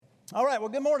All right, well,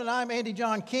 good morning. I'm Andy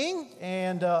John King,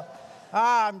 and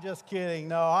I'm just kidding.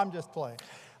 No, I'm just playing.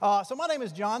 So my name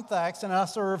is John Thax, and I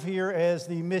serve here as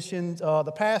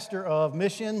the pastor of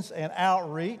missions and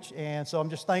outreach, and so I'm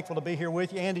just thankful to be here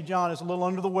with you. Andy John is a little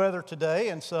under the weather today,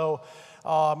 and so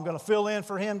I'm going to fill in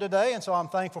for him today, and so I'm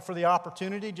thankful for the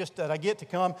opportunity just that I get to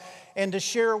come and to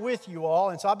share with you all.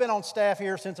 And so I've been on staff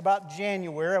here since about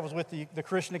January. I was with the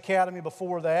Christian Academy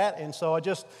before that, and so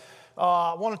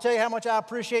I want to tell you how much I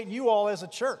appreciate you all as a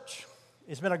church.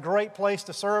 It's been a great place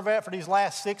to serve at for these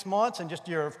last 6 months, and just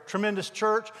your tremendous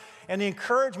church. And the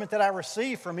encouragement that I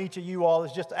receive from each of you all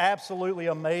is just absolutely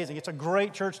amazing. It's a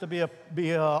great church to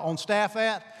be on staff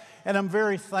at, and I'm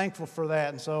very thankful for that.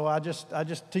 And so I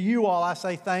just to you all, I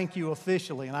say thank you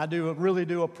officially, and I really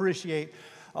do appreciate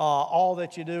all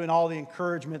that you do and all the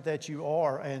encouragement that you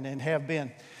are and have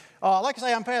been. Like I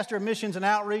say, I'm pastor of missions and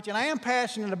outreach, and I am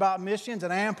passionate about missions,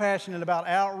 and I am passionate about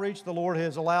outreach. The Lord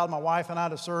has allowed my wife and I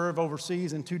to serve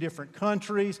overseas in 2 different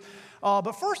countries.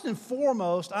 But first and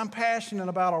foremost, I'm passionate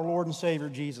about our Lord and Savior,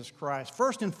 Jesus Christ.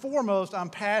 First and foremost, I'm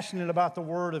passionate about the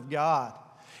Word of God.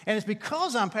 And it's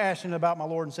because I'm passionate about my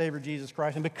Lord and Savior, Jesus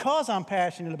Christ, and because I'm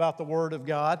passionate about the Word of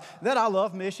God, that I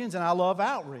love missions and I love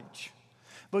outreach.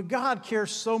 But God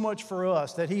cares so much for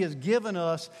us that He has given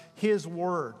us His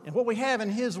Word. And what we have in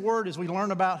His Word is we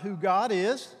learn about who God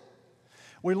is.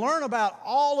 We learn about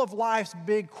all of life's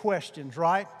big questions,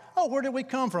 right? Oh, where did we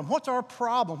come from? What's our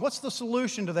problem? What's the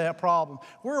solution to that problem?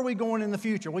 Where are we going in the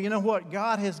future? Well, you know what?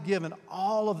 God has given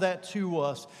all of that to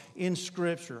us in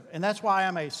Scripture. And that's why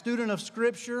I'm a student of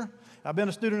Scripture. I've been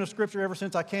a student of Scripture ever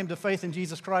since I came to faith in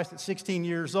Jesus Christ at 16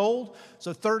 years old.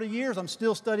 So 30 years, I'm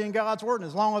still studying God's Word. And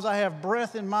as long as I have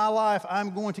breath in my life,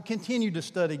 I'm going to continue to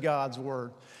study God's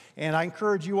Word. And I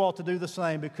encourage you all to do the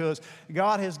same, because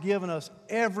God has given us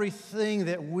everything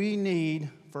that we need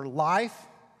for life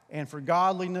and for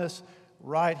godliness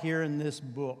right here in this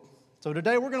book. So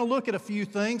today we're going to look at a few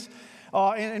things.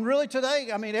 And really today,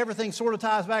 I mean, everything sort of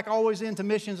ties back always into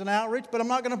missions and outreach, but I'm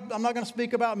not going to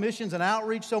speak about missions and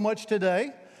outreach so much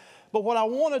today. But what I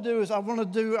want to do is I'm going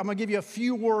to give you a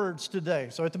few words today.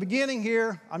 So at the beginning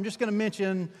here, I'm just going to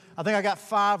mention, I think I got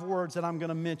 5 words that I'm going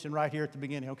to mention right here at the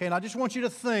beginning, okay? And I just want you to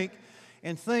think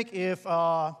if,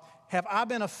 have I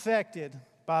been affected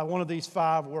by one of these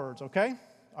 5 words, okay?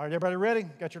 All right, everybody ready?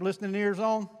 Got your listening ears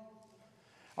on?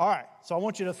 All right, so I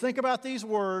want you to think about these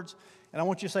words, and I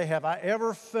want you to say, have I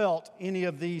ever felt any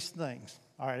of these things?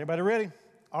 All right, everybody ready?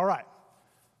 All right.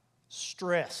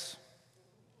 Stress,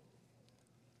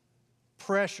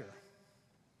 pressure,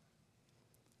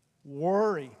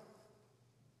 worry,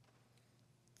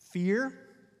 fear,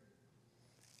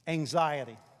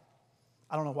 anxiety.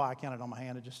 I don't know why I counted on my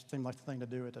hand. It just seemed like the thing to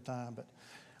do at the time. But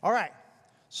all right.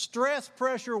 Stress,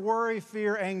 pressure, worry,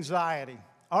 fear, anxiety.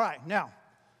 All right, now,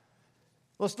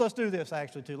 let's do this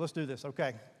actually too. Let's do this,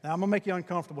 okay. Now, I'm going to make you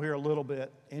uncomfortable here a little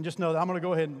bit. And just know that I'm going to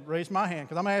go ahead and raise my hand,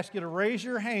 because I'm going to ask you to raise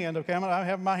your hand, okay. I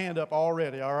have my hand up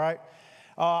already, all right.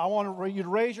 I want you to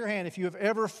raise your hand if you have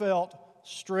ever felt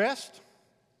stressed,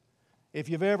 if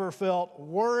you've ever felt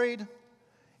worried,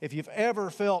 if you've ever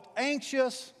felt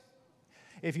anxious,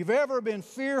 if you've ever been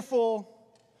fearful,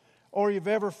 or you've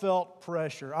ever felt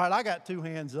pressure. All right, I got 2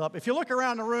 hands up. If you look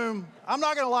around the room, I'm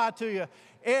not going to lie to you,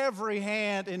 every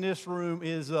hand in this room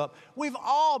is up. We've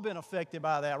all been affected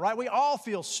by that, right? We all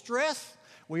feel stress.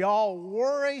 We all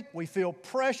worry. We feel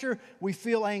pressure. We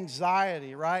feel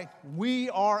anxiety, right? We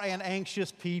are an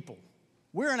anxious people.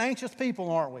 We're an anxious people,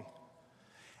 aren't we?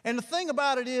 And the thing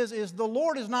about it is the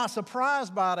Lord is not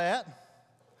surprised by that.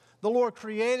 The Lord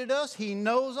created us. He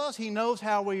knows us. He knows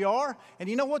how we are. And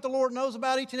you know what the Lord knows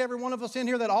about each and every one of us in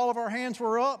here, that all of our hands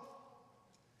were up?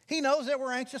 He knows that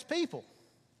we're anxious people.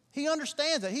 He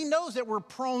understands that. He knows that we're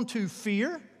prone to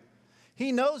fear.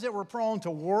 He knows that we're prone to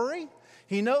worry.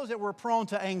 He knows that we're prone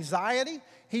to anxiety.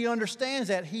 He understands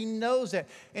that. He knows that.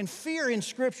 And fear in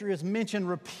Scripture is mentioned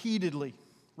repeatedly.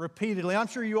 I'm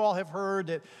sure you all have heard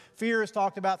that fear is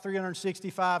talked about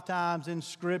 365 times in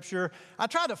Scripture. I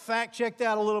tried to fact check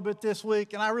that a little bit this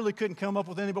week, and I really couldn't come up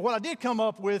with any. But what I did come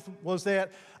up with was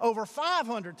that over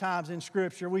 500 times in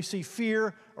Scripture, we see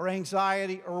fear or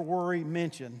anxiety or worry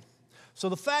mentioned. So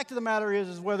the fact of the matter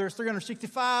is whether it's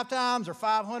 365 times or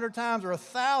 500 times or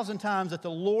 1,000 times that the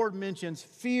Lord mentions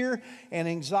fear and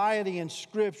anxiety in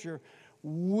Scripture,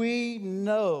 we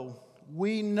know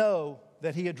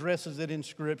that He addresses it in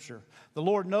Scripture. The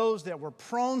Lord knows that we're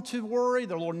prone to worry.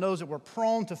 The Lord knows that we're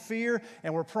prone to fear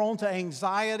and we're prone to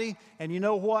anxiety. And you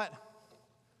know what?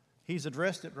 He's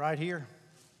addressed it right here.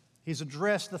 He's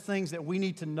addressed the things that we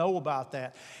need to know about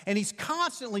that. And He's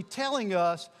constantly telling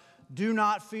us do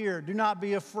not fear, do not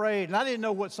be afraid. And I didn't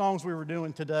know what songs we were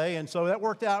doing today, and so that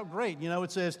worked out great. You know,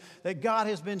 it says that God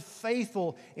has been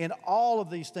faithful in all of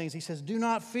these things. He says, do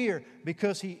not fear,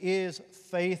 because he is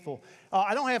faithful.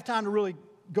 I don't have time to really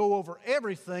go over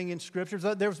everything in Scriptures.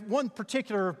 There's one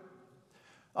particular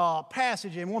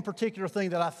passage and one particular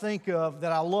thing that I think of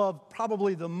that I love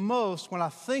probably the most when I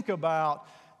think about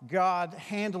God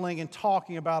handling and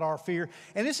talking about our fear.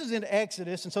 And this is in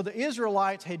Exodus. And so the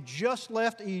Israelites had just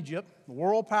left Egypt, the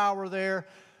world power there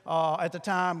at the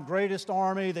time, greatest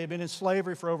army. They'd been in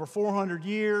slavery for over 400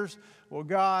 years. Well,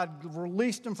 God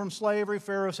released them from slavery.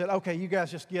 Pharaoh said, okay, you guys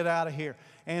just get out of here.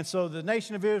 And so the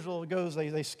nation of Israel goes,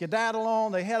 they skedaddle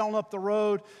on, they head on up the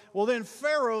road. Well, then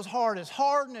Pharaoh's heart is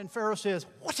hardened, and Pharaoh says,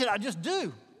 what did I just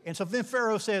do? And so then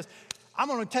Pharaoh says, I'm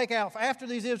going to take out after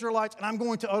these Israelites, and I'm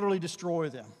going to utterly destroy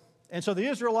them. And so the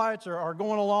Israelites are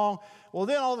going along. Well,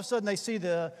 then all of a sudden they see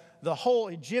the whole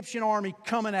Egyptian army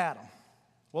coming at them.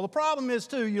 Well, the problem is,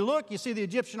 too, you look, you see the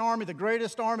Egyptian army, the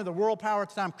greatest army, the world power at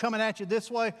the time, coming at you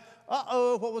this way.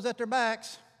 Uh-oh, what was at their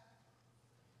backs?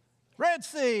 Red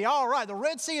Sea. All right, the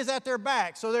Red Sea is at their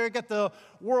back. So they've got the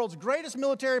world's greatest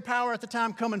military power at the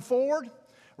time coming forward.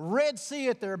 Red Sea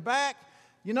at their back.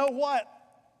 You know what?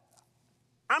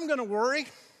 I'm going to worry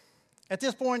at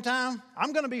this point in time.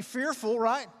 I'm going to be fearful,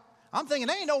 right? I'm thinking,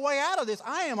 there ain't no way out of this.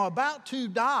 I am about to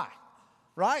die,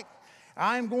 right?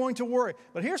 I am going to worry.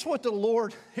 But here's what the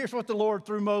Lord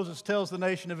through Moses tells the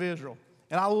nation of Israel.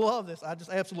 And I love this. I just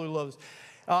absolutely love this.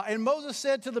 And Moses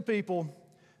said to the people,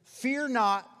 fear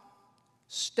not,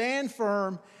 stand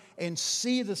firm, and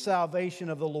see the salvation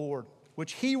of the Lord,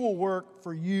 which he will work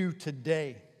for you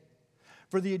today.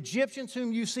 For the Egyptians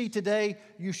whom you see today,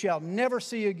 you shall never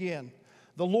see again.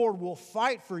 The Lord will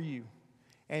fight for you,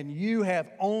 and you have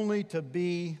only to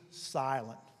be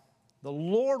silent. The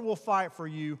Lord will fight for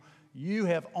you. You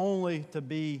have only to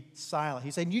be silent.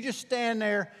 He said, you just stand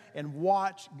there and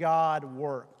watch God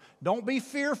work. Don't be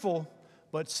fearful,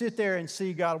 but sit there and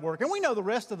see God work. And we know the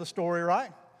rest of the story,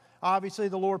 right? Obviously,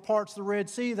 the Lord parts the Red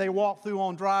Sea. They walk through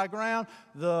on dry ground.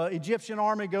 The Egyptian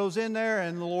army goes in there,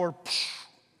 and the Lord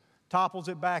topples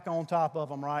it back on top of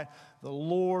them, right? The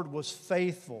Lord was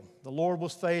faithful. The Lord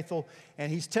was faithful. And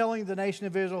he's telling the nation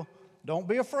of Israel, don't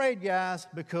be afraid, guys,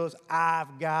 because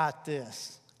I've got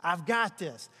this. I've got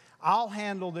this. I'll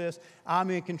handle this.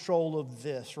 I'm in control of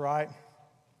this, right?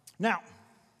 Now,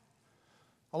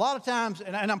 a lot of times,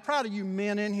 and I'm proud of you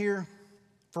men in here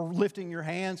for lifting your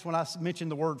hands when I mention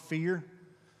the word fear,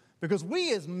 because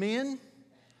we as men,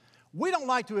 we don't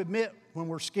like to admit when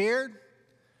we're scared.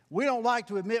 We don't like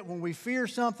to admit when we fear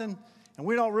something, and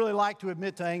we don't really like to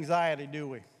admit to anxiety, do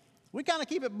we? We kind of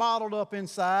keep it bottled up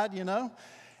inside, you know.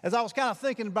 As I was kind of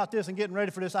thinking about this and getting ready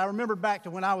for this, I remembered back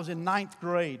to when I was in 9th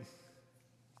grade.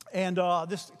 And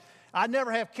I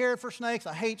never have cared for snakes.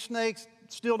 I hate snakes,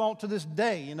 still don't to this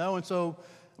day, you know. And so,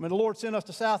 I mean, the Lord sent us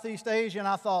to Southeast Asia, and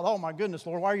I thought, oh, my goodness,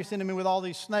 Lord, why are you sending me with all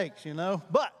these snakes, you know?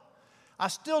 But I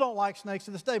still don't like snakes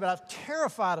to this day, but I was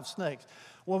terrified of snakes.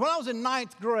 Well, when I was in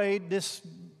 9th grade, this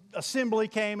assembly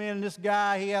came in, and this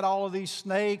guy, he had all of these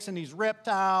snakes and these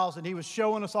reptiles, and he was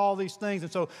showing us all these things.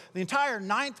 And so the entire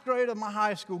 9th grade of my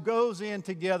high school goes in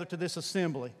together to this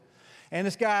assembly. And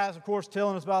this guy is, of course,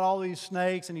 telling us about all these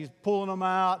snakes, and he's pulling them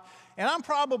out. And I'm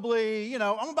probably, you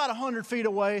know, I'm about 100 feet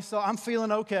away, so I'm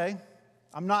feeling okay.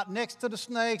 I'm not next to the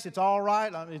snakes. It's all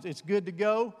right. It's good to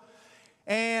go.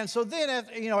 And so then,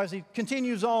 as he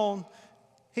continues on,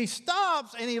 he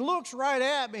stops, and he looks right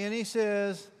at me, and he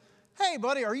says, hey,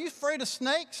 buddy, are you afraid of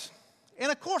snakes?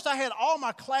 And, of course, I had all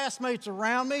my classmates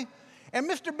around me. And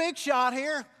Mr. Big Shot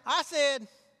here, I said,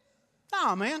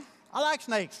 nah, man, I like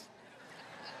snakes.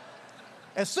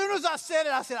 As soon as I said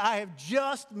it, I have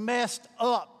just messed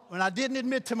up when I didn't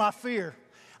admit to my fear.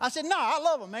 I said, no, I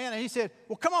love them, man. And he said,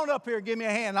 well, come on up here and give me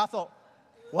a hand. And I thought,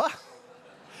 what?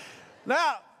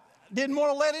 Now, didn't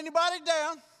want to let anybody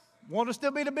down. Wanted to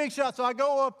still be the big shot. So I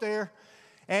go up there,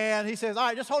 and he says, all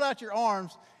right, just hold out your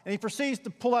arms. And he proceeds to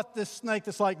pull out this snake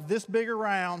that's like this big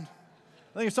around.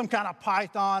 I think it's some kind of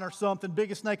python or something.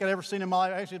 Biggest snake I'd ever seen in my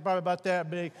life. Actually, it's probably about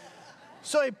that big.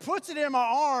 So he puts it in my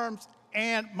arms,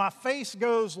 and my face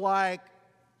goes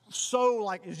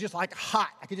it's just like hot.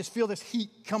 I could just feel this heat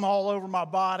come all over my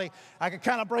body. I could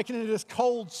kind of break into this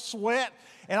cold sweat.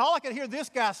 And all I could hear this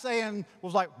guy saying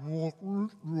was like,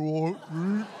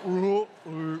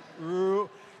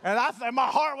 and my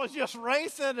heart was just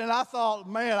racing, and I thought,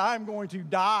 man, I'm going to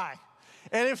die.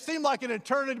 And it seemed like an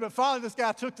eternity, but finally this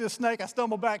guy took this snake. I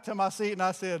stumbled back to my seat, and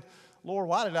I said, Lord,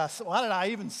 why did I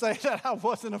even say that I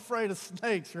wasn't afraid of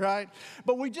snakes, right?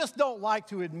 But we just don't like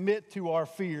to admit to our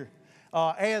fear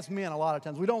as men a lot of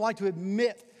times. We don't like to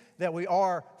admit that we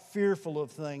are fearful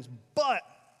of things. But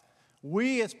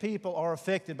we as people are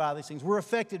affected by these things. We're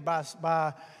affected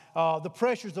by the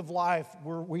pressures of life.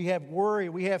 We have worry,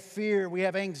 we have fear, we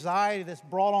have anxiety that's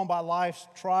brought on by life's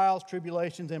trials,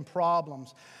 tribulations, and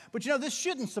problems. But this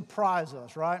shouldn't surprise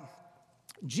us, right?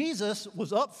 Jesus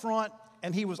was up front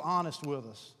and he was honest with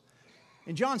us.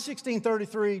 In John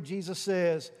 16:33, Jesus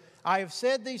says, I have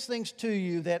said these things to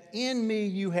you that in me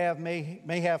you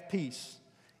may have peace.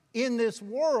 In this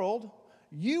world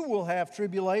you will have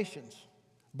tribulations,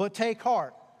 but take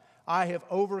heart, I have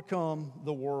overcome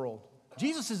the world.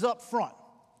 Jesus is up front.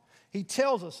 He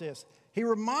tells us this. He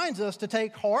reminds us to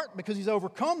take heart because he's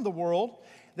overcome the world,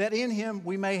 that in him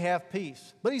we may have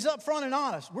peace. But he's up front and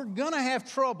honest. We're going to have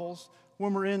troubles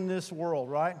when we're in this world,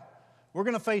 right? We're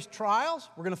going to face trials.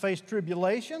 We're going to face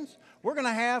tribulations. We're going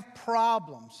to have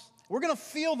problems. We're going to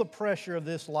feel the pressure of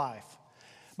this life.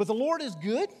 But the Lord is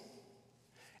good,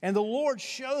 and the Lord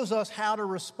shows us how to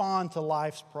respond to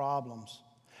life's problems.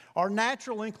 Our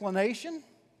natural inclination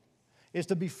is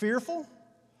to be fearful,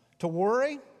 to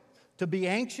worry, to be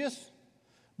anxious,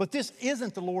 but this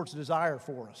isn't the Lord's desire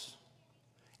for us,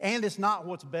 and it's not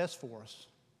what's best for us.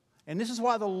 And this is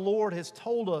why the Lord has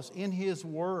told us in His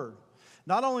Word.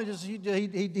 Not only does He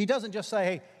doesn't just say,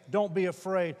 hey, don't be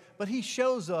afraid, but He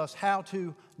shows us how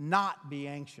to not be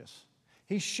anxious.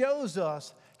 He shows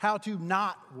us how to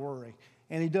not worry,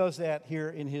 and He does that here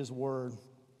in His Word.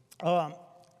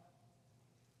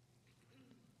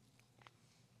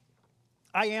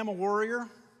 I am a worrier,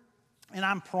 and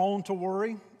I'm prone to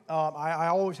worry. I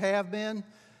always have been.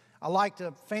 I like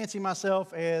to fancy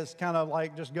myself as kind of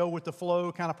like just go with the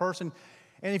flow kind of person.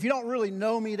 And if you don't really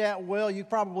know me that well, you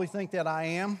probably think that I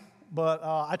am. But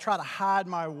I try to hide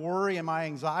my worry and my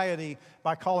anxiety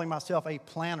by calling myself a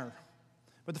planner.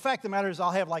 But the fact of the matter is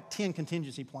I'll have like 10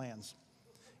 contingency plans.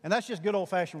 And that's just good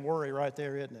old-fashioned worry right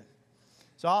there, isn't it?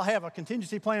 So I'll have a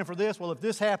contingency plan for this. Well, if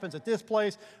this happens at this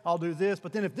place, I'll do this.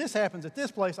 But then if this happens at this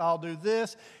place, I'll do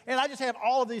this. And I just have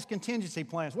all of these contingency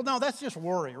plans. Well, no, that's just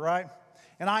worry, right?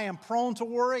 And I am prone to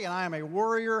worry, and I am a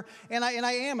worrier, and I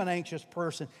am an anxious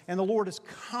person. And the Lord is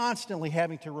constantly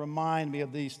having to remind me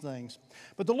of these things.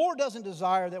 But the Lord doesn't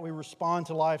desire that we respond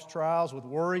to life's trials with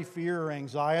worry, fear, or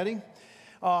anxiety.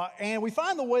 And we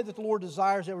find the way that the Lord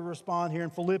desires that we respond here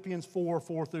in Philippians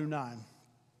 4:4-9.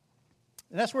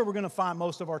 And that's where we're going to find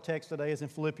most of our text today, is in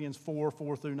Philippians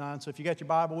 4:4-9. So if you got your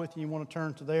Bible with you, you want to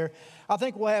turn to there. I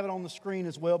think we'll have it on the screen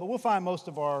as well, but we'll find most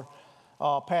of our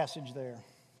passage there.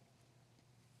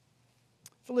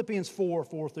 Philippians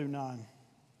 4:4-9. It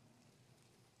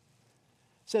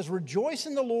says, rejoice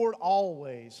in the Lord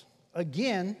always.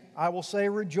 Again, I will say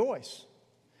rejoice.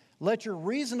 Let your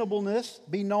reasonableness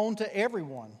be known to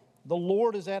everyone. The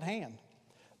Lord is at hand.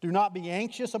 Do not be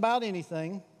anxious about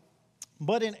anything,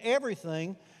 but in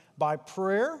everything, by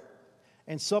prayer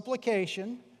and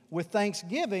supplication, with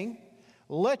thanksgiving,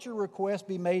 let your requests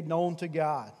be made known to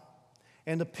God.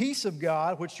 And the peace of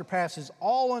God, which surpasses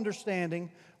all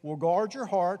understanding, will guard your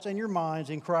hearts and your minds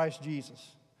in Christ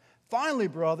Jesus. Finally,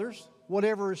 brothers,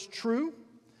 whatever is true,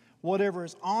 whatever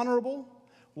is honorable,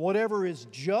 whatever is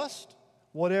just,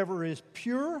 whatever is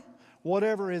pure,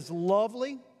 whatever is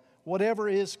lovely, whatever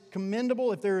is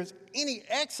commendable, if there is any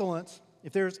excellence,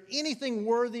 if there is anything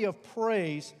worthy of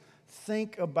praise,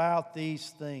 think about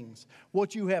these things.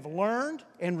 What you have learned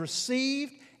and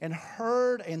received and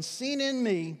heard and seen in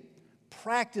me,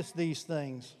 practice these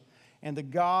things, and the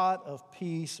God of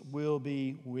peace will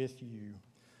be with you.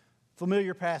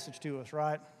 Familiar passage to us,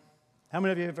 right? How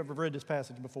many of you have ever read this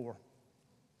passage before?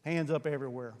 Hands up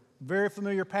everywhere. Very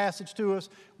familiar passage to us.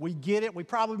 We get it. We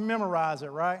probably memorize it,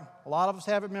 right? A lot of us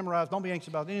have it memorized. Don't be anxious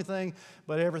about anything,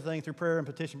 but everything through prayer and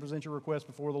petition. Present your request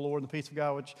before the Lord and the peace of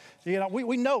God, which,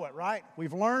 we know it, right?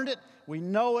 We've learned it. We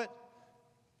know it.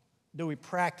 Do we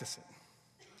practice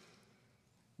it?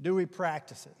 Do we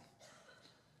practice it?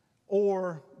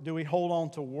 Or do we hold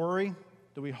on to worry?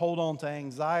 Do we hold on to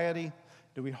anxiety?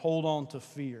 Do we hold on to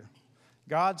fear?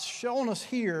 God's shown us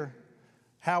here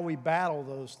how we battle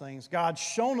those things. God's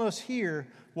shown us here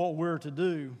what we're to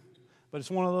do. But it's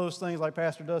one of those things like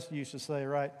Pastor Dusty used to say,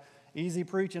 right? Easy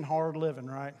preaching, hard living,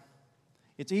 right?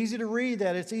 It's easy to read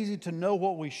that. It's easy to know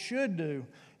what we should do.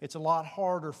 It's a lot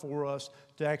harder for us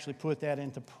to actually put that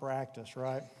into practice,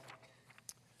 right?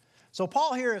 So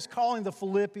Paul here is calling the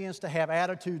Philippians to have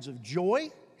attitudes of joy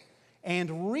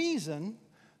and reason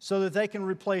so that they can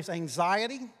replace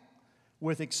anxiety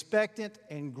with expectant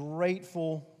and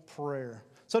grateful prayer.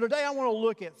 So today I want to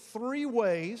look at 3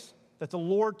 ways that the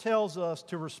Lord tells us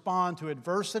to respond to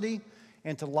adversity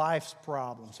and to life's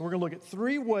problems. So we're going to look at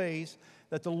 3 ways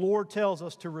that the Lord tells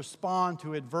us to respond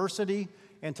to adversity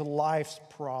and to life's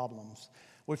problems.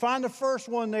 We find the first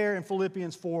one there in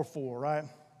Philippians 4:4, right?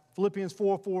 Philippians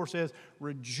 4:4 says,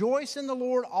 rejoice in the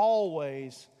Lord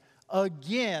always.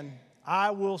 Again,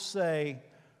 I will say,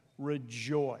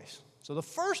 rejoice. So the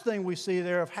first thing we see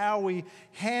there of how we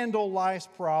handle life's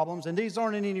problems, and these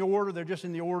aren't in any order, they're just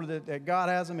in the order that God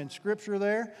has them in Scripture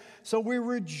there. So we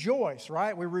rejoice,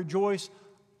 right? We rejoice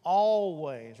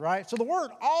always, right? So the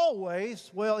word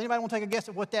always, well, anybody want to take a guess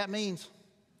at what that means?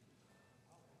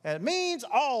 It means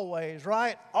always,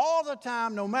 right? All the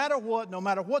time, no matter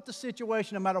what the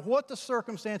situation, no matter what the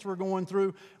circumstance we're going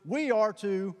through, we are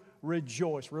to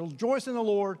rejoice. Rejoice in the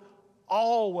Lord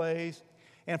always.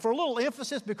 And for a little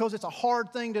emphasis, because it's a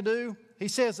hard thing to do, he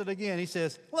says it again. He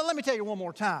says, well, let me tell you one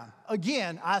more time.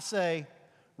 Again, I say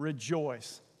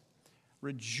rejoice.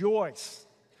 Rejoice.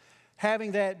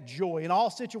 Having that joy in all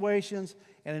situations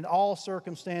and in all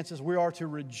circumstances, we are to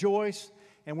rejoice.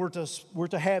 And we're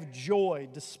to have joy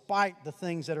despite the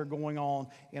things that are going on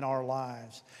in our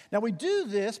lives. Now, we do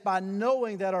this by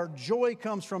knowing that our joy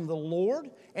comes from the Lord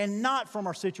and not from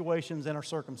our situations and our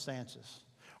circumstances.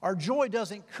 Our joy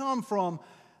doesn't come from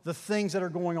the things that are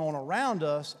going on around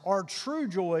us. Our true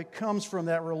joy comes from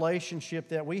that relationship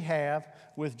that we have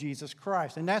with Jesus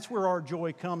Christ. And that's where our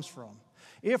joy comes from.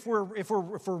 If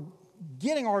we're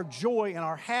getting our joy and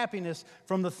our happiness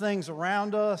from the things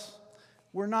around us,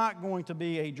 we're not going to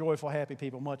be a joyful, happy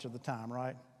people much of the time,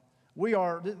 right?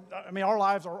 Our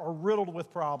lives are riddled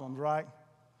with problems, right?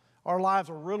 Our lives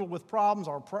are riddled with problems.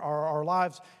 Our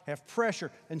lives have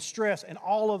pressure and stress and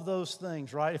all of those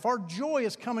things, right? If our joy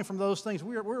is coming from those things,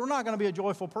 we're not going to be a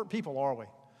joyful people, are we?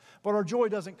 But our joy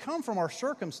doesn't come from our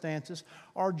circumstances.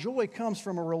 Our joy comes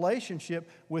from a relationship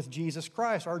with Jesus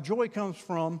Christ. Our joy comes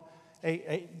from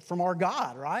our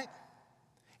God, right?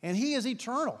 And He is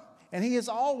eternal. And He is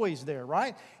always there,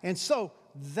 right? And so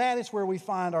that is where we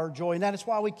find our joy. And that is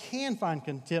why we can find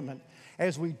contentment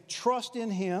as we trust in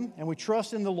Him and we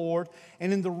trust in the Lord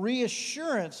and in the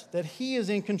reassurance that He is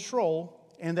in control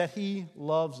and that He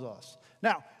loves us.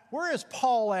 Now, where is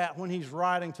Paul at when he's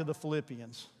writing to the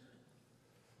Philippians?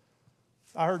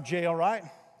 I heard jail, right?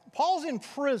 Paul's in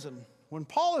prison. When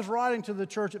Paul is writing to the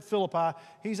church at Philippi,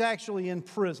 he's actually in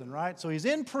prison, right? So he's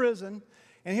in prison,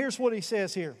 and here's what he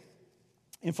says here.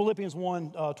 In Philippians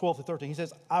 1, 12 to 13, he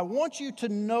says, I want you to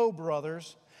know,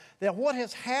 brothers, that what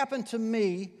has happened to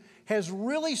me has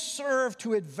really served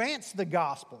to advance the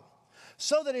gospel,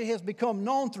 so that it has become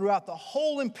known throughout the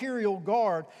whole imperial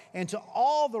guard and to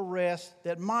all the rest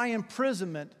that my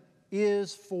imprisonment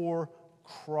is for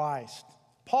Christ.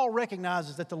 Paul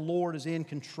recognizes that the Lord is in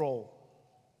control,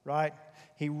 right?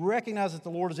 He recognizes that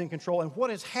the Lord is in control, and what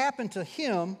has happened to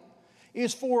him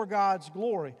is for God's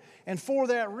glory. And for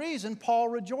that reason, Paul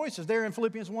rejoices. There in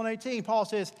Philippians 1:18, Paul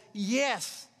says,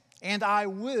 yes, and I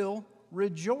will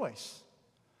rejoice.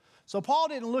 So Paul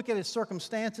didn't look at his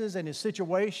circumstances and his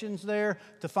situations there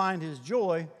to find his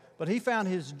joy, but he found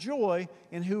his joy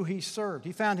in who he served.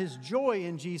 He found his joy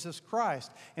in Jesus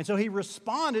Christ. And so he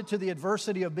responded to the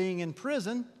adversity of being in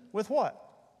prison with what?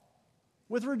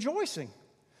 With rejoicing.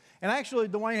 And actually,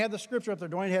 Dwayne had the scripture up there.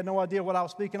 Dwayne had no idea what I was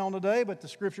speaking on today, but the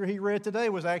scripture he read today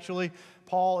was actually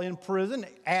Paul in prison,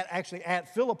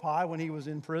 at Philippi when he was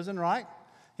in prison, right?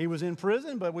 He was in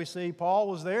prison, but we see Paul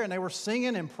was there, and they were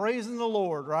singing and praising the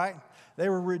Lord, right? They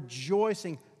were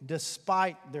rejoicing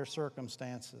despite their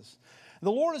circumstances.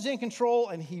 The Lord is in control,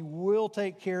 and He will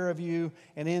take care of you,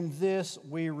 and in this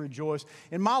we rejoice.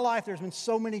 In my life, there's been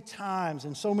so many times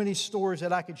and so many stories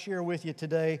that I could share with you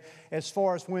today as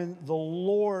far as when the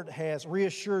Lord has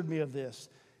reassured me of this.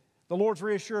 The Lord's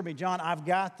reassured me, John, I've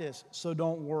got this, so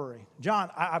don't worry.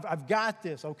 John, I've got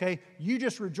this, okay? You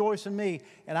just rejoice in me,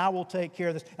 and I will take care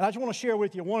of this. And I just want to share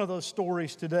with you one of those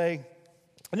stories today.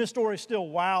 And this story still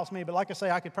wows me, but like I say,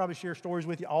 I could probably share stories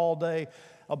with you all day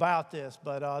about this.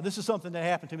 But this is something that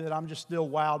happened to me that I'm just still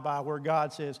wowed by, where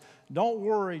God says, don't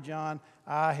worry, John,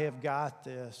 I have got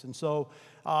this. And so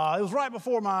it was right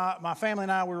before my family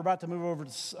and I, we were about to move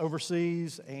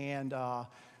overseas, and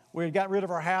we had got rid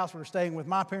of our house. We were staying with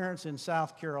my parents in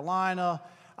South Carolina.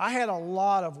 I had a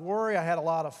lot of worry. I had a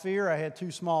lot of fear. I had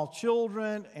 2 small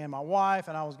children and my wife,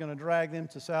 and I was going to drag them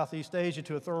to Southeast Asia,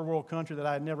 to a third world country that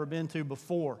I had never been to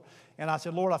before. And I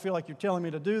said, Lord, I feel like you're telling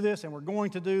me to do this, and we're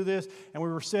going to do this. And we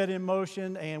were set in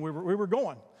motion, and we were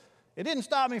going. It didn't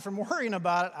stop me from worrying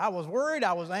about it. I was worried,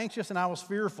 I was anxious, and I was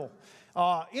fearful.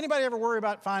 Anybody ever worry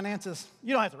about finances?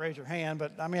 You don't have to raise your hand,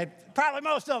 but I mean, probably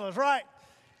most of us, right?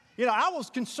 I was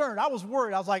concerned. I was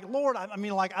worried. I was like, Lord, I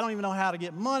don't even know how to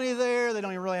get money there. They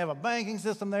don't even really have a banking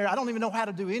system there. I don't even know how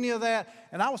to do any of that.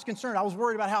 And I was concerned. I was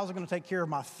worried about how I was going to take care of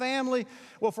my family.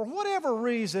 Well, for whatever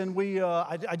reason,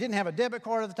 I didn't have a debit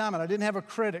card at the time, and I didn't have a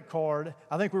credit card.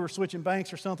 I think we were switching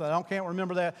banks or something. Can't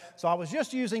remember that. So I was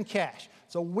just using cash.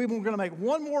 So we were going to make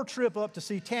one more trip up to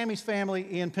see Tammy's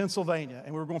family in Pennsylvania.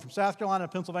 And we were going from South Carolina to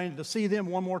Pennsylvania to see them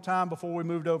one more time before we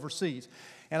moved overseas.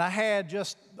 And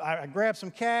I grabbed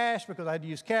some cash because I had to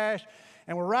use cash.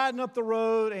 And we're riding up the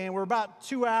road, and we're about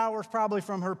 2 hours probably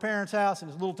from her parents' house in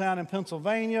this little town in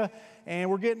Pennsylvania. And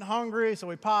we're getting hungry, so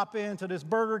we pop into this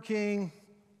Burger King.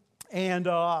 And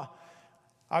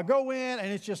I go in,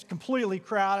 and it's just completely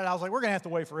crowded. I was like, we're going to have to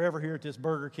wait forever here at this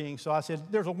Burger King. So I said,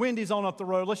 there's a Wendy's on up the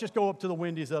road. Let's just go up to the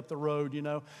Wendy's up the road,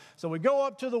 So we go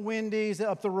up to the Wendy's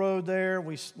up the road there.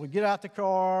 We get out the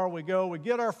car. We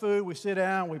get our food. We sit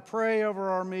down. We pray over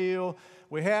our meal.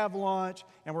 We have lunch,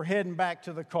 and we're heading back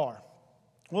to the car.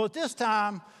 Well, at this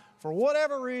time, for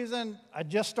whatever reason, I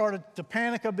just started to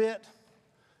panic a bit.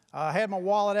 I had my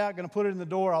wallet out, going to put it in the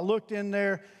door. I looked in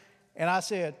there, and I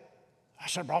said, I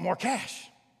should have brought more cash.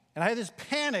 And I had this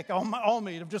panic on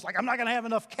me of just like, I'm not going to have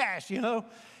enough cash,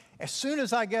 As soon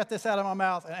as I got this out of my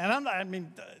mouth, and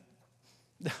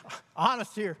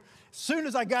honest here, as soon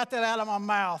as I got that out of my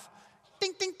mouth,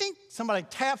 ding, ding, ding, somebody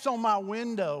taps on my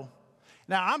window.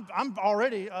 Now, I'm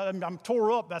already, I'm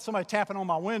tore up by somebody tapping on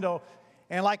my window.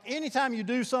 And like anytime you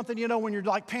do something, when you're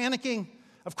like panicking,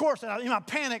 of course, in my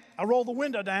panic, I roll the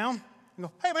window down and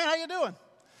go, hey, man, how you doing?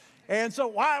 And so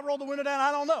why I rolled the window down,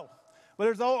 I don't know. But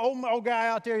there's an old guy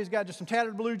out there. He's got just some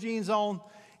tattered blue jeans on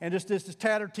and just this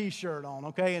tattered T-shirt on,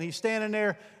 okay? And he's standing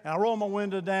there, and I roll my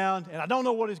window down, and I don't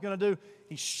know what he's going to do.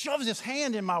 He shoves his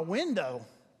hand in my window.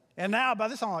 And now by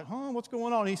this time, I'm like, what's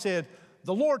going on? He said,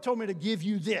 the Lord told me to give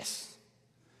you this.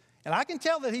 And I can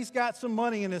tell that he's got some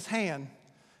money in his hand.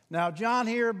 Now, John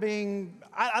here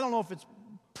I don't know if it's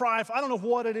pride, I don't know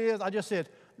what it is. I just said,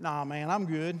 nah, man, I'm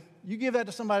good. You give that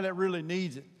to somebody that really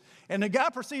needs it. And the guy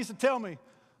proceeds to tell me,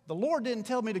 the Lord didn't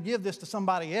tell me to give this to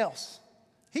somebody else.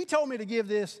 He told me to give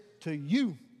this to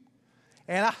you.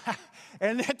 And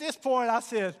at this point, I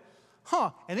said,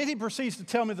 And then he proceeds to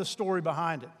tell me the story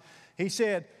behind it. He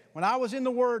said, when I was in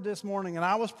the Word this morning and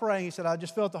I was praying, he said, I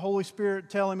just felt the Holy Spirit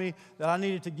telling me that I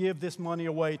needed to give this money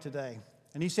away today.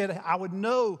 And he said, I would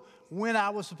know when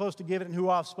I was supposed to give it and who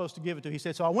I was supposed to give it to. He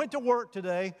said, so I went to work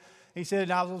today. He said,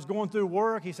 and I was going through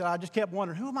work. He said, I just kept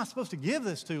wondering, who am I supposed to give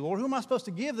this to, Lord? Who am I supposed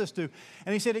to give this to?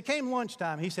 And he said, it came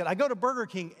lunchtime. He said, I go to Burger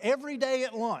King every day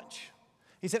at lunch.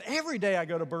 He said, every day I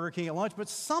go to Burger King at lunch, but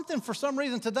for some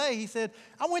reason today, he said,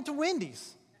 I went to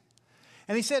Wendy's.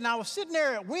 And he said, and I was sitting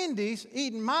there at Wendy's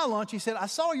eating my lunch. He said, I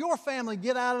saw your family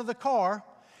get out of the car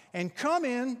and come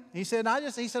in. He said, I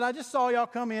just saw y'all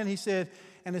come in. He said,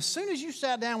 and as soon as you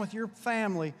sat down with your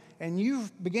family and you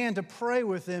began to pray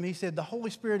with them, he said, the Holy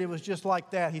Spirit, it was just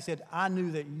like that. He said, I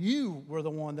knew that you were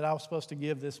the one that I was supposed to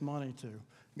give this money to.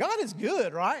 God is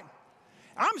good, right?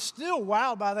 I'm still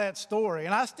wowed by that story.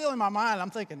 And I still, in my mind, I'm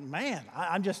thinking, man,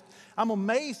 I'm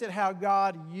amazed at how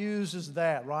God uses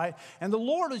that, right? And the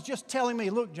Lord is just telling me,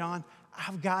 look, John,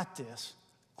 I've got this.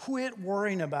 Quit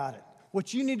worrying about it.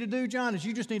 What you need to do, John, is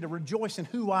you just need to rejoice in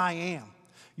who I am.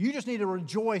 You just need to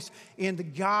rejoice in the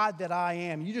God that I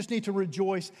am. You just need to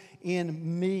rejoice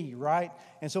in me, right?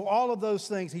 And so all of those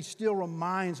things, he still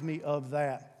reminds me of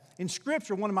that. In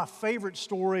Scripture, one of my favorite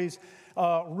stories,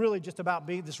 really just about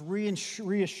being this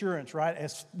reassurance, right?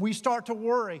 As we start to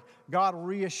worry, God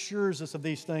reassures us of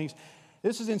these things.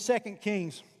 This is in 2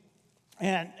 Kings,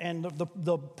 and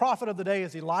the prophet of the day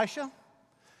is Elisha.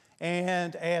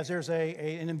 And as there's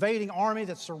an invading army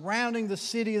that's surrounding the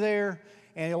city there,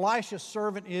 and Elisha's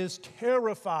servant is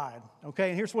terrified. Okay,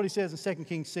 and here's what he says in 2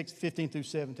 Kings 6, 15 through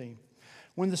 17.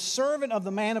 When the servant of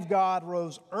the man of God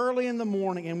rose early in the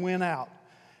morning and went out,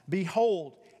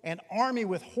 behold, an army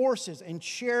with horses and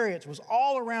chariots was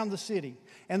all around the city.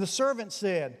 And the servant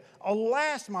said,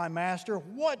 Alas, my master,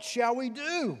 what shall we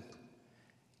do?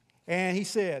 And he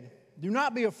said, Do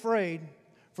not be afraid,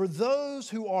 for those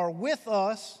who are with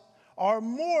us are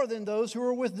more than those who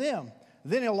are with them.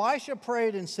 Then Elisha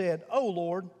prayed and said, O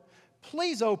Lord,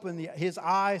 please open his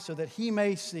eyes so that he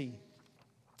may see.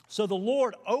 So the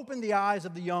Lord opened the eyes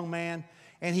of the young man,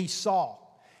 and he saw.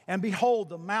 And behold,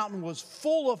 the mountain was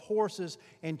full of horses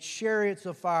and chariots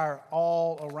of fire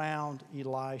all around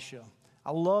Elisha.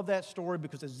 I love that story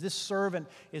because as this servant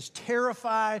is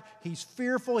terrified, he's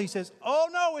fearful. He says, oh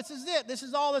no, this is it. This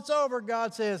is all that's over.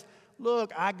 God says,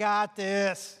 look, I got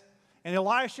this. And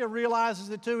Elisha realizes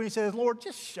it too, and he says, Lord,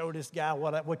 just show this guy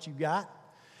what you got.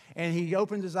 And he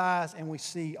opens his eyes and we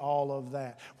see all of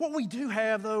that. What we do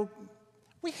have, though,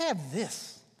 we have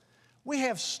this. We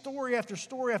have story after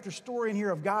story after story in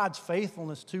here of God's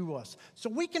faithfulness to us. So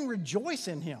we can rejoice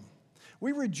in him.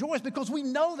 We rejoice because we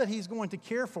know that he's going to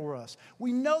care for us.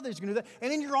 We know that he's going to do that.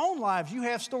 And in your own lives, you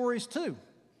have stories too.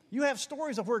 You have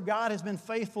stories of where God has been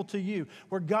faithful to you,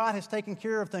 where God has taken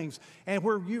care of things, and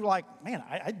where you're like, man,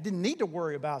 I didn't need to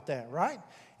worry about that, right?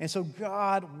 And so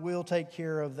God will take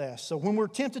care of that. So when we're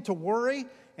tempted to worry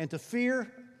and to fear,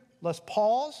 let's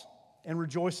pause and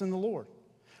rejoice in the Lord.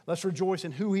 Let's rejoice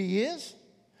in who he is,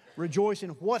 rejoice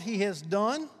in what he has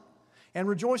done, and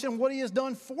rejoice in what he has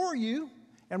done for you,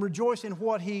 and rejoice in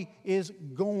what he is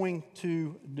going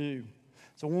to do.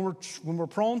 So when we're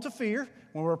prone to fear,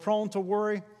 when we're prone to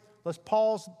worry, let's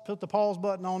pause, put the pause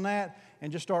button on that,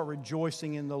 and just start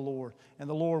rejoicing in the Lord. And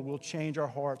the Lord will change our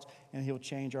hearts, and he'll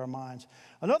change our minds.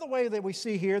 Another way that we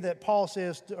see here that Paul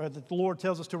says, or that the Lord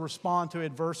tells us to respond to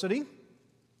adversity,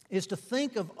 is to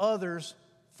think of others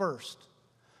first.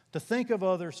 To think of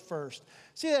others first.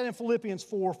 See that in Philippians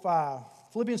 4:5.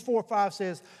 Philippians 4:5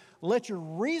 says, let your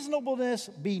reasonableness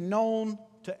be known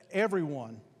to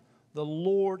everyone. The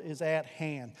Lord is at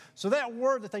hand. So that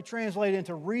word that they translate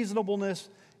into reasonableness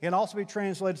can also be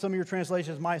translated, some of your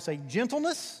translations might say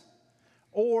gentleness,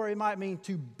 or it might mean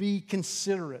to be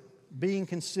considerate, being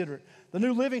considerate. The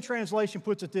New Living Translation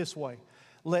puts it this way.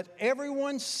 Let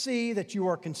everyone see that you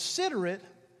are considerate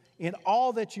in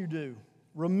all that you do.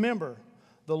 Remember,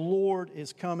 the Lord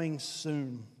is coming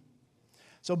soon.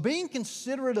 So being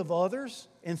considerate of others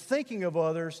and thinking of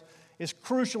others is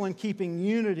crucial in keeping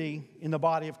unity in the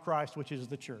body of Christ, which is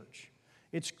the church.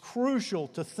 It's crucial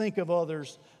to think of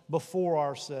others before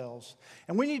ourselves.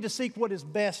 And we need to seek what is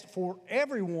best for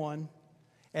everyone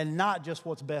and not just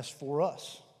what's best for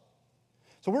us.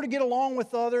 So we're to get along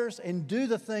with others and do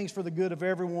the things for the good of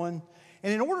everyone.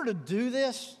 And in order to do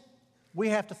this, we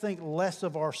have to think less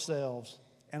of ourselves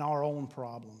and our own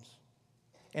problems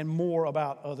and more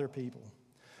about other people.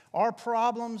 Our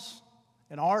problems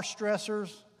and our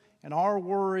stressors and our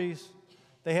worries,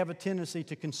 they have a tendency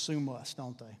to consume us,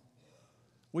 don't they?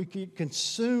 We get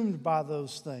consumed by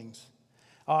those things.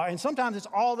 And sometimes it's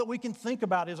all that we can think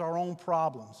about is our own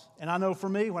problems. And I know for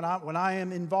me, when I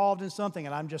am involved in something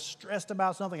and I'm just stressed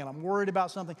about something and I'm worried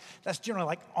about something, that's generally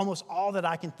like almost all that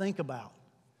I can think about.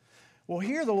 Well,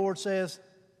 here the Lord says,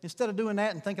 instead of doing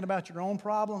that and thinking about your own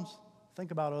problems,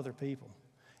 think about other people.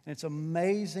 And it's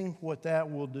amazing what that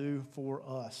will do for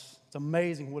us. It's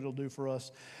amazing what it'll do for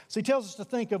us. So he tells us to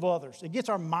think of others. It gets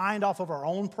our mind off of our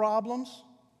own problems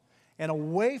and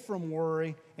away from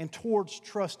worry and towards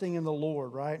trusting in the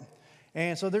Lord, right?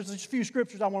 And so there's just a few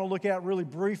scriptures I want to look at really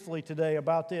briefly today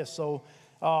about this. So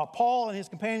Paul and his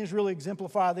companions really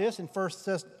exemplify this in 1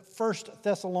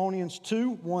 Thessalonians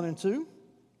 2, 1 and 2.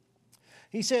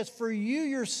 He says, for you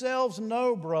yourselves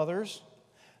know, brothers,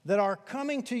 that our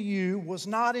coming to you was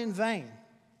not in vain.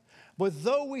 But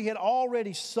though we had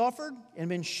already suffered and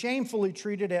been shamefully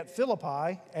treated at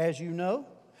Philippi, as you know,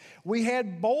 we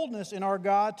had boldness in our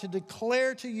God to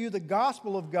declare to you the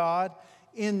gospel of God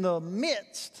in the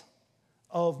midst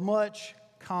of much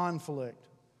conflict.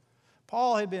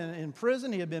 Paul had been in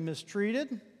prison. He had been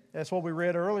mistreated. That's what we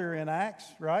read earlier in Acts,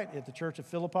 right? At the church of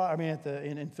Philippi,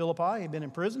 in Philippi, he'd been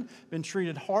in prison, been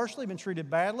treated harshly, been treated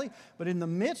badly. But in the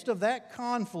midst of that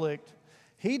conflict,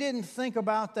 he didn't think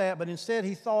about that, but instead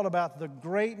he thought about the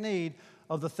great need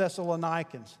of the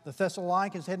Thessalonians. The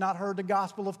Thessalonians had not heard the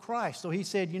gospel of Christ. So he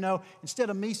said, instead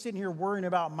of me sitting here worrying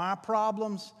about my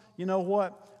problems, you know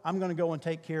what? I'm going to go and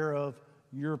take care of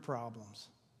your problems.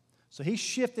 So he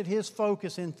shifted his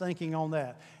focus in thinking on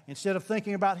that. Instead of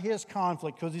thinking about his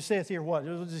conflict, because he says here, what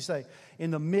does he say?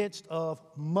 In the midst of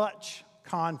much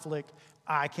conflict,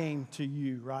 I came to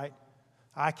you, right?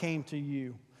 I came to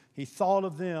you. He thought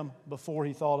of them before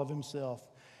he thought of himself.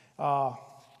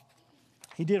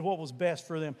 He did what was best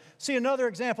for them. See another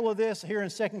example of this here in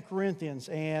 2 Corinthians.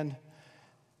 And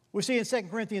we see in 2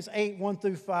 Corinthians 8, 1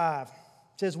 through 5. It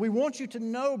says, we want you to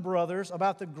know, brothers,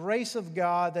 about the grace of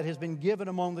God that has been given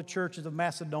among the churches of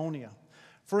Macedonia.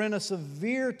 For in a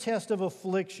severe test of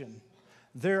affliction,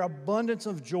 their abundance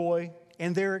of joy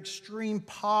and their extreme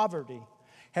poverty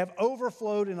have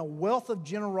overflowed in a wealth of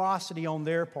generosity on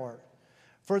their part.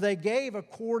 For they gave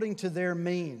according to their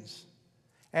means,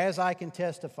 as I can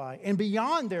testify, and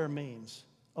beyond their means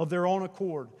of their own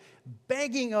accord,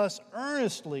 begging us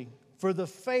earnestly for the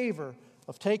favor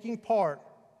of taking part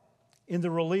in the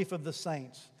relief of the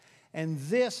saints. And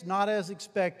this not as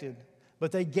expected,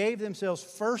 but they gave themselves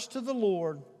first to the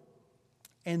Lord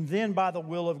and then by the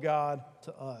will of God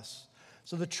to us.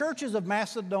 So the churches of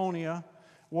Macedonia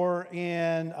were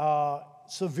in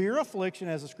severe affliction,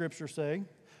 as the Scriptures say.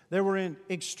 They were in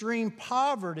extreme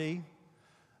poverty.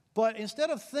 But instead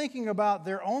of thinking about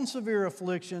their own severe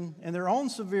affliction and their own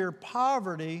severe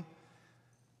poverty,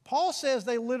 Paul says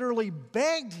they literally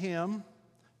begged him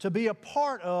to be a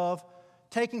part of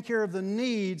taking care of the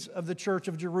needs of the church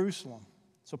of Jerusalem.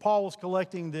 So Paul was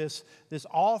collecting this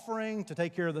offering to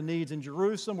take care of the needs in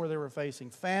Jerusalem where they were facing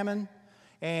famine.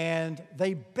 And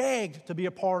they begged to be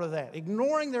a part of that,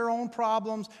 ignoring their own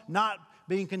problems, not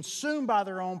being consumed by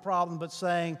their own problems, but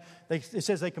saying, it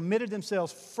says they committed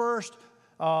themselves first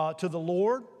to the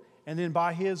Lord and then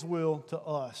by His will to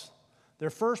us.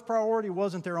 Their first priority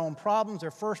wasn't their own problems.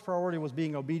 Their first priority was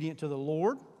being obedient to the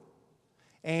Lord.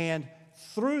 And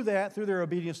through that, through their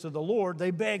obedience to the Lord,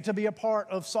 they begged to be a part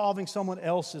of solving someone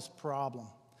else's problem.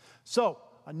 So,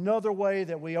 another way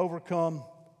that we overcome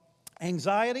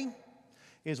anxiety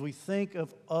is we think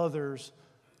of others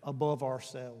above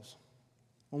ourselves.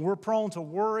 When we're prone to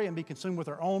worry and be consumed with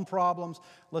our own problems,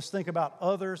 let's think about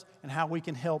others and how we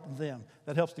can help them.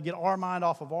 That helps to get our mind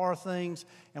off of our things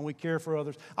and we care for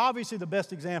others. Obviously, the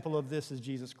best example of this is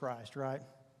Jesus Christ, right?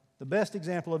 The best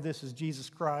example of this is Jesus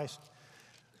Christ.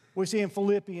 We see in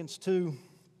Philippians 2,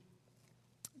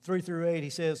 3 through 8, he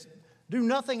says, "Do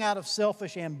nothing out of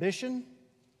selfish ambition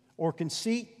or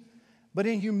conceit, but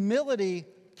in humility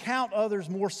count others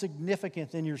more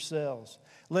significant than yourselves.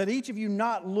 Let each of you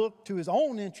not look to his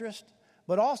own interest,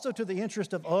 but also to the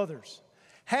interest of others.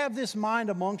 Have this mind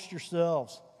amongst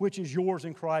yourselves, which is yours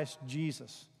in Christ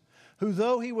Jesus, who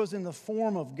though he was in the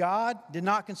form of God, did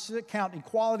not count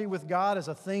equality with God as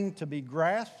a thing to be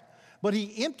grasped, but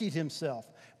he emptied himself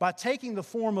by taking the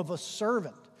form of a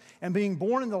servant, and being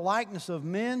born in the likeness of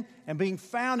men, and being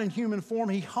found in human form,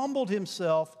 he humbled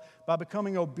himself by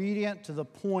becoming obedient to the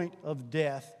point of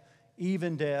death,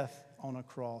 even death on a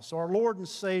cross." So our Lord and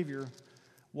Savior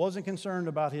wasn't concerned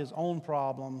about his own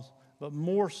problems, but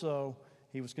more so,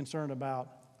 he was concerned about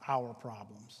our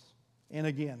problems. And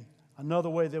again, another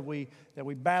way that we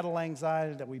battle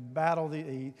anxiety, that we battle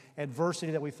the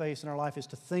adversity that we face in our life is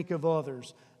to think of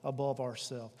others above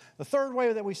ourselves. The third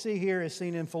way that we see here is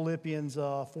seen in Philippians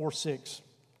 4:6.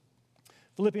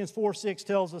 Philippians 4:6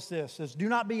 tells us this. It says, "Do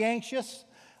not be anxious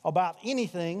about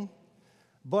anything,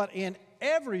 but in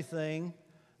everything,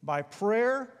 by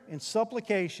prayer and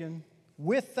supplication,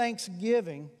 with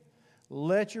thanksgiving,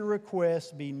 let your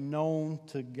requests be known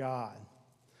to God."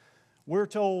 We're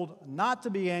told not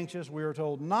to be anxious. We're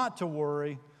told not to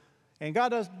worry. And God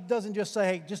doesn't just say,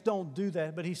 hey, just don't do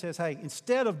that. But He says, hey,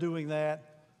 instead of doing that,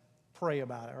 pray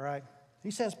about it, right?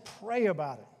 He says, pray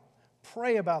about it.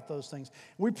 Pray about those things.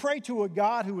 We pray to a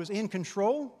God who is in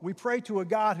control. We pray to a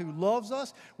God who loves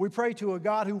us. We pray to a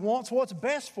God who wants what's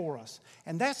best for us.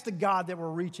 And that's the God that we're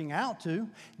reaching out to.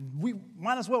 We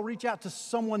might as well reach out to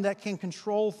someone that can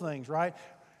control things, right?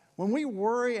 When we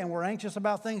worry and we're anxious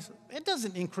about things, it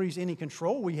doesn't increase any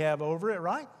control we have over it,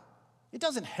 right? It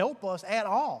doesn't help us at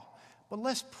all. But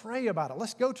let's pray about it.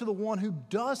 Let's go to the one who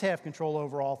does have control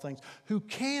over all things, who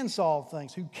can solve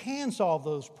things, who can solve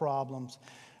those problems.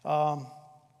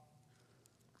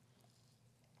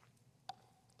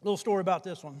 Little story about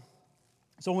this one.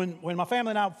 So when my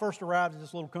family and I first arrived in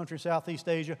this little country, Southeast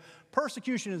Asia,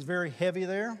 persecution is very heavy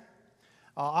there.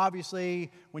 Obviously,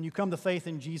 when you come to faith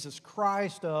in Jesus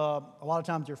Christ, a lot of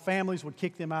times your families would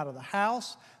kick them out of the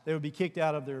house. They would be kicked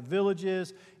out of their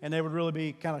villages, and they would really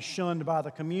be kind of shunned by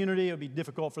the community. It would be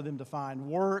difficult for them to find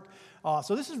work.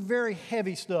 So this is very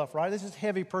heavy stuff, right? This is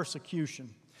heavy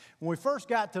persecution. When we first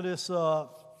got to this to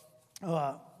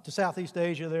Southeast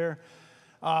Asia there,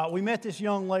 we met this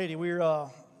young lady.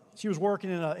 She was working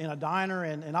in a diner,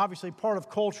 and obviously part of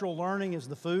cultural learning is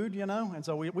the food, you know. And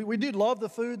so we did love the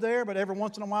food there, but every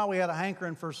once in a while we had a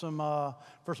hankering for some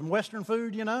Western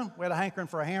food, you know. We had a hankering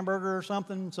for a hamburger or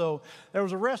something. So there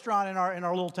was a restaurant in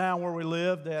our little town where we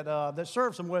lived that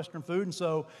served some Western food, and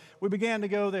so we began to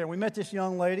go there. We met this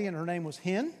young lady, and her name was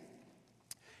Hen.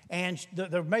 And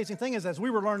the amazing thing is, as we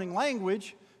were learning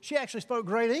language, she actually spoke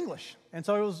great English. And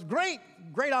so it was a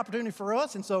great opportunity for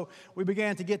us. And so we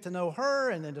began to get to know her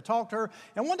and then to talk to her.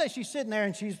 And one day she's sitting there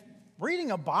and she's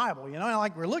reading a Bible, you know, and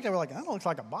like we looked at her like, that looks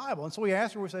like a Bible. And so we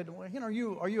asked her, we said, well, you know,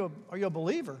 are you a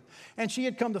believer? And she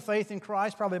had come to faith in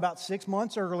Christ probably about 6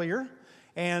 months earlier.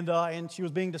 And she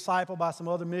was being discipled by some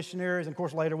other missionaries. And of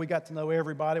course, later we got to know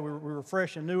everybody. We were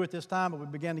fresh and new at this time, but we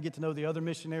began to get to know the other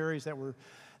missionaries that were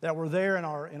there in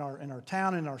our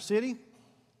town, in our city.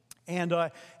 And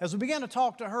as we began to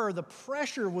talk to her, the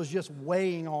pressure was just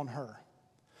weighing on her.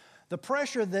 The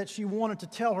pressure that she wanted to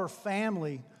tell her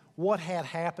family what had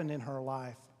happened in her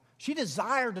life. She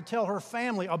desired to tell her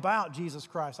family about Jesus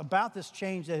Christ, about this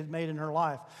change that had made in her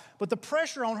life. But the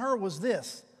pressure on her was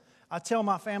this. I tell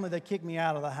my family they kick me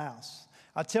out of the house.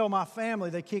 I tell my family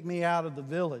they kick me out of the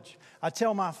village. I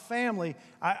tell my family,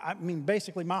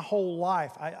 basically my whole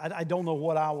life, I don't know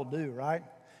what I will do, right?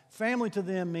 Family to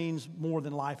them means more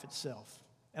than life itself.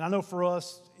 And I know for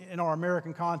us, in our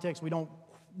American context,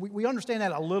 we understand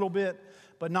that a little bit,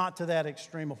 but not to that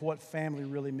extreme of what family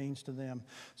really means to them.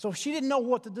 So she didn't know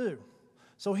what to do.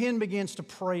 So Hen begins to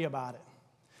pray about it.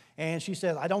 And she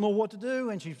says, I don't know what to do,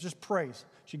 and she just prays.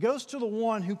 She goes to the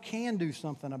one who can do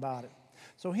something about it.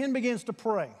 So Hen begins to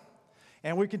pray.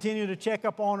 And we continue to check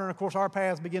up on her, and of course our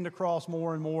paths begin to cross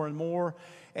more and more and more.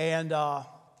 And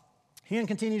Hen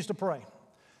continues to pray.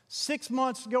 6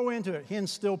 months go into it,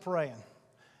 Hen's still praying.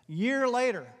 Year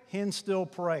later, Hen's still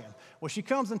praying. Well, she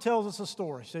comes and tells us a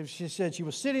story. So she said she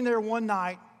was sitting there one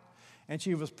night, and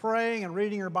she was praying and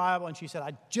reading her Bible, and she said,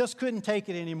 I just couldn't take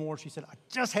it anymore. She said, I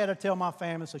just had to tell my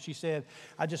family. So she said,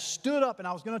 I just stood up, and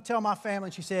I was going to tell my family.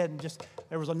 And she said,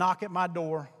 there was a knock at my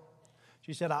door.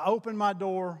 She said, I opened my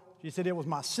door. She said, it was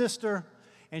my sister.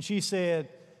 And she said,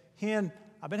 Hen,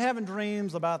 I've been having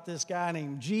dreams about this guy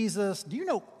named Jesus. Do you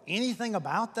know anything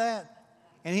about that?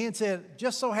 And Hen said,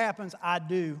 just so happens I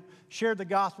do. Shared the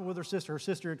gospel with her sister. Her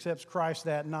sister accepts Christ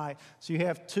that night. So you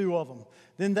have two of them.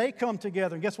 Then they come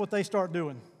together, and guess what they start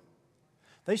doing?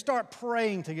 They start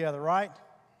praying together, right?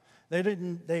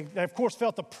 They of course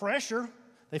felt the pressure.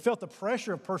 They felt the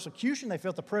pressure of persecution. They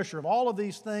felt the pressure of all of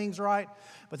these things, right?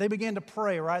 But they began to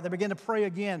pray, right? They began to pray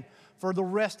again for the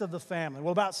rest of the family.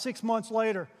 Well, about 6 months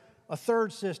later, a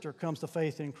third sister comes to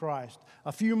faith in Christ.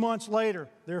 A few months later,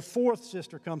 their fourth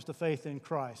sister comes to faith in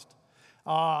Christ.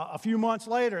 A few months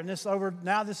later, and this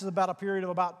is about a period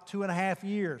of about 2.5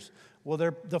 years. Well,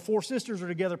 the four sisters are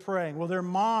together praying. Well, their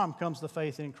mom comes to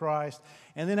faith in Christ.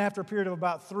 And then after a period of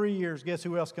about 3 years, guess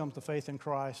who else comes to faith in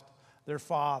Christ? Their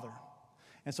father.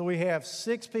 And so we have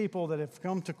 6 people that have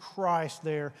come to Christ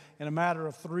there in a matter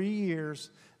of 3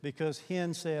 years because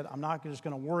Hen said, I'm not just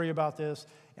going to worry about this,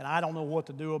 and I don't know what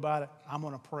to do about it. I'm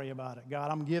going to pray about it. God,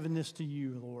 I'm giving this to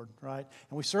you, Lord, right?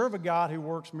 And we serve a God who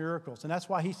works miracles. And that's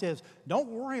why he says, don't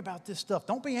worry about this stuff.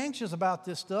 Don't be anxious about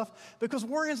this stuff because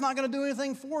worrying's not going to do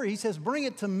anything for you. He says, bring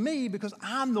it to me because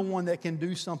I'm the one that can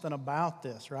do something about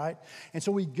this, right? And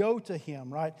so we go to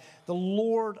him, right? The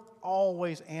Lord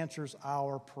always answers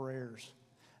our prayers.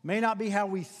 May not be how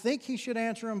we think he should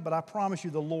answer them, but I promise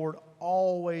you the Lord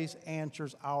always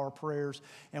answers our prayers,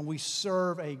 and we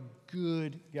serve a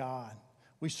good God.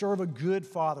 We serve a good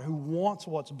Father who wants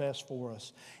what's best for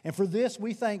us. And for this,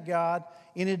 we thank God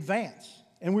in advance,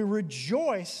 and we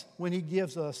rejoice when he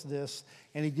gives us this,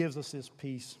 and he gives us his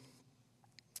peace.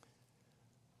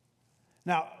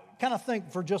 Now, kind of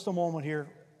think for just a moment here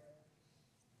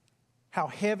how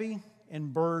heavy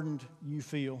and burdened you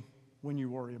feel when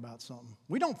you worry about something.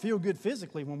 We don't feel good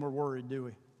physically when we're worried, do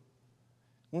we?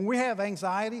 When we have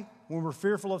anxiety, when we're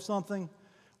fearful of something,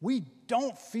 we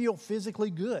don't feel physically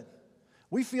good.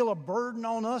 We feel a burden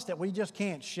on us that we just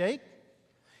can't shake,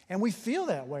 and we feel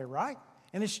that way, right?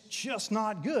 And it's just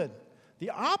not good. The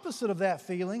opposite of that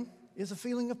feeling is a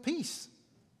feeling of peace.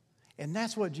 And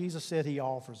that's what Jesus said he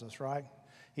offers us, right?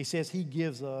 He says he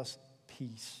gives us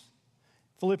peace.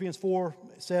 Philippians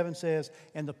 4:7 says,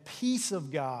 and the peace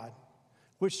of God,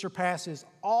 which surpasses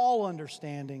all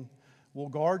understanding, will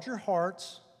guard your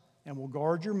hearts and will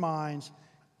guard your minds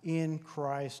in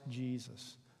Christ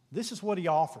Jesus. This is what he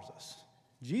offers us.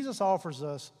 Jesus offers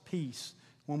us peace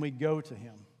when we go to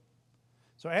him.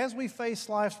 So as we face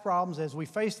life's problems, as we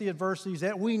face the adversities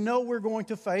that we know we're going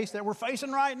to face, that we're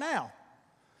facing right now,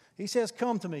 he says,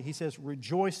 come to me. He says,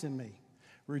 rejoice in me.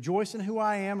 Rejoice in who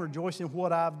I am. Rejoice in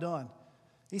what I've done.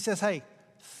 He says, hey,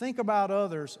 think about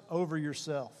others over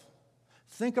yourself.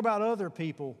 Think about other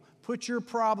people. Put your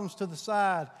problems to the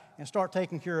side and start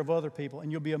taking care of other people, and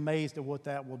you'll be amazed at what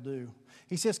that will do.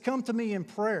 He says, come to me in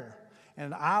prayer,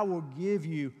 and I will give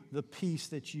you the peace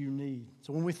that you need.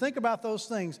 So when we think about those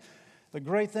things, the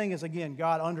great thing is, again,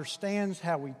 God understands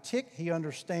how we tick. He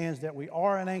understands that we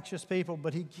are an anxious people,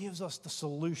 but he gives us the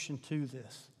solution to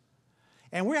this.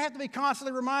 And we have to be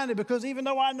constantly reminded because even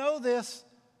though I know this,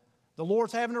 the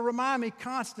Lord's having to remind me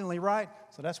constantly, right?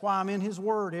 So that's why I'm in his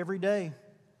word every day.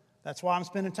 That's why I'm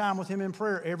spending time with him in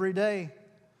prayer every day,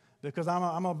 because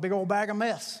I'm a big old bag of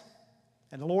mess,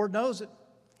 and the Lord knows it.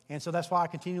 And so that's why I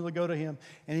continually go to him,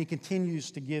 and he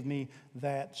continues to give me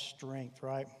that strength,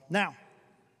 right? Now,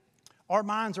 our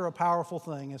minds are a powerful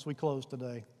thing as we close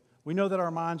today. We know that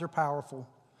our minds are powerful.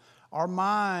 Our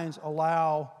minds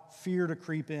allow fear to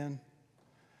creep in.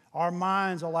 Our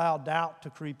minds allow doubt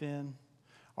to creep in.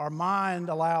 Our mind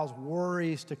allows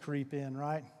worries to creep in,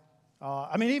 right?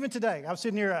 Even today, I was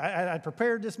sitting here, I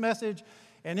prepared this message,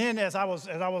 and then as I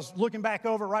was looking back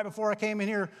over it right before I came in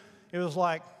here, it was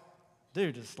like,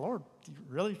 dude, is the Lord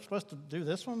really supposed to do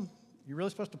this one? You really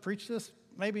supposed to preach this?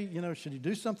 Maybe, should you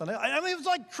do something else? It was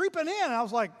like creeping in. I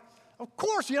was like, of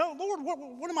course, Lord,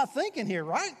 what am I thinking here,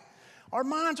 right? Our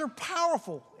minds are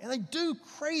powerful, and they do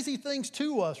crazy things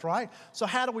to us, right? So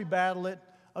how do we battle it?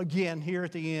 Again, here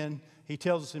at the end, he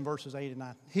tells us in verses 8 and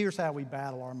 9. Here's how we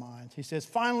battle our minds. He says,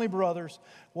 finally, brothers,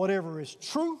 whatever is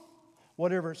true,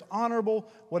 whatever is honorable,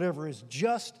 whatever is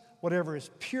just, whatever is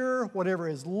pure, whatever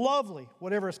is lovely,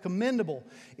 whatever is commendable,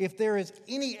 if there is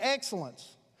any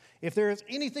excellence, if there is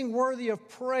anything worthy of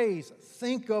praise,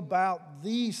 think about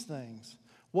these things.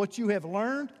 What you have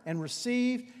learned and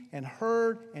received and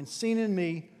heard and seen in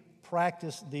me,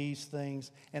 practice these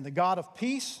things. And the God of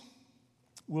peace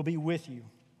will be with you.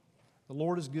 The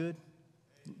Lord is good.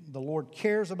 The Lord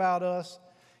cares about us.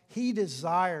 He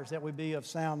desires that we be of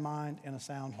sound mind and a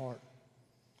sound heart.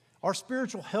 Our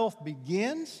spiritual health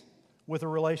begins with a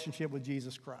relationship with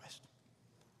Jesus Christ.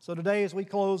 So today, as we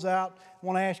close out, I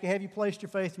want to ask you, have you placed your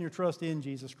faith and your trust in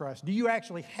Jesus Christ? Do you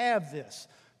actually have this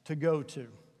to go to?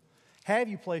 Have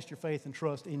you placed your faith and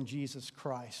trust in Jesus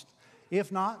Christ?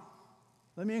 If not,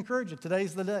 let me encourage you,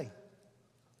 today's the day.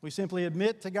 We simply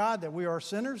admit to God that we are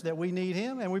sinners, that we need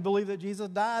Him, and we believe that Jesus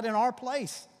died in our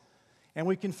place. And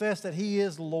we confess that He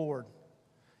is Lord.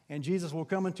 And Jesus will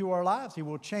come into our lives. He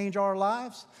will change our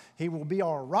lives. He will be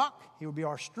our rock. He will be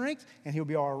our strength, and He'll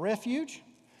be our refuge.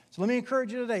 So let me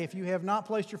encourage you today, if you have not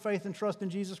placed your faith and trust in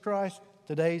Jesus Christ,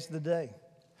 today's the day.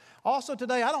 Also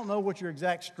today, I don't know what your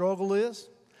exact struggle is.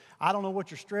 I don't know what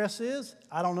your stress is.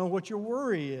 I don't know what your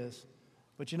worry is.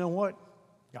 But you know what?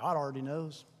 God already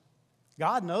knows.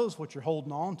 God knows what you're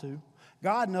holding on to.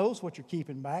 God knows what you're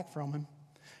keeping back from Him.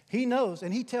 He knows,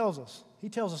 and He tells us. He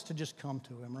tells us to just come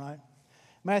to Him, right?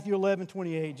 Matthew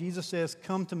 11:28, Jesus says,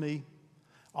 come to me,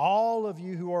 all of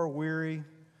you who are weary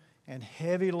and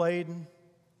heavy laden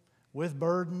with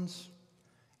burdens,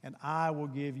 and I will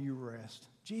give you rest.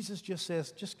 Jesus just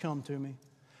says, just come to me.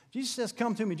 Jesus says,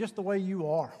 come to me just the way you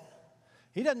are.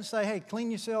 He doesn't say, hey, clean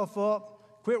yourself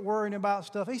up, quit worrying about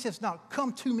stuff. He says, no,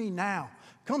 come to me now.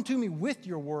 Come to me with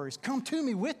your worries. Come to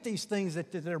me with these things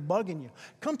that are bugging you.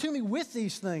 Come to me with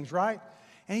these things, right?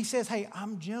 And He says, hey,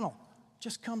 I'm gentle.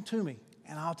 Just come to me,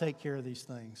 and I'll take care of these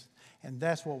things. And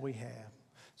that's what we have.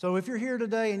 So if you're here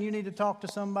today and you need to talk to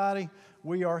somebody,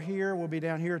 we are here. We'll be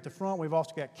down here at the front. We've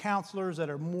also got counselors that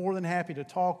are more than happy to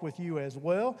talk with you as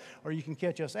well. Or you can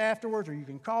catch us afterwards, or you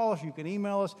can call us, you can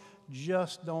email us.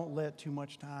 Just don't let too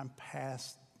much time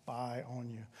pass by on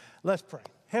you. Let's pray.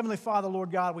 Heavenly Father,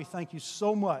 Lord God, we thank you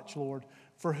so much, Lord,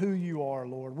 for who you are,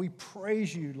 Lord. We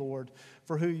praise you, Lord,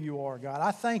 for who you are, God.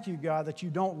 I thank you, God, that you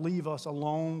don't leave us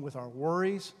alone with our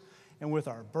worries and with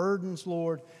our burdens,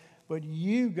 Lord. But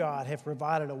you, God, have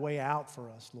provided a way out for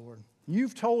us, Lord.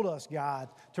 You've told us, God,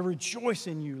 to rejoice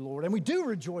in you, Lord. And we do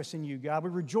rejoice in you, God. We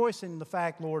rejoice in the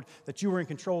fact, Lord, that you are in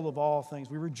control of all things.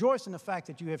 We rejoice in the fact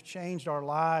that you have changed our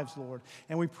lives, Lord.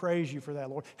 And we praise you for that,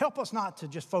 Lord. Help us not to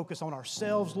just focus on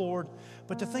ourselves, Lord,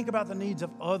 but to think about the needs of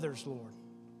others, Lord.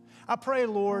 I pray,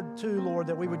 Lord, too, Lord,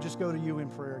 that we would just go to you in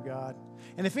prayer, God.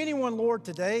 And if anyone, Lord,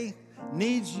 today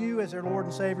needs you as their Lord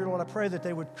and Savior, Lord, I pray that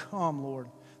they would come, Lord.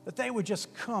 That they would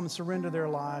just come and surrender their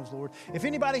lives, Lord. If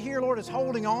anybody here, Lord, is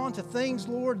holding on to things,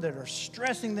 Lord, that are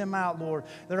stressing them out, Lord,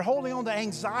 that are holding on to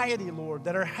anxiety, Lord,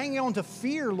 that are hanging on to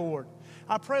fear, Lord,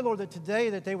 I pray, Lord, that today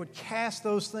that they would cast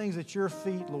those things at your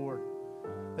feet, Lord,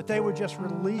 that they would just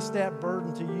release that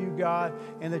burden to you, God,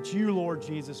 and that you, Lord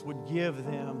Jesus, would give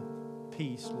them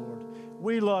peace, Lord.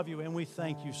 We love you and we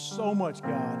thank you so much,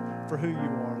 God, for who you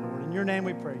are, Lord. In your name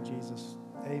we pray, Jesus.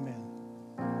 Amen.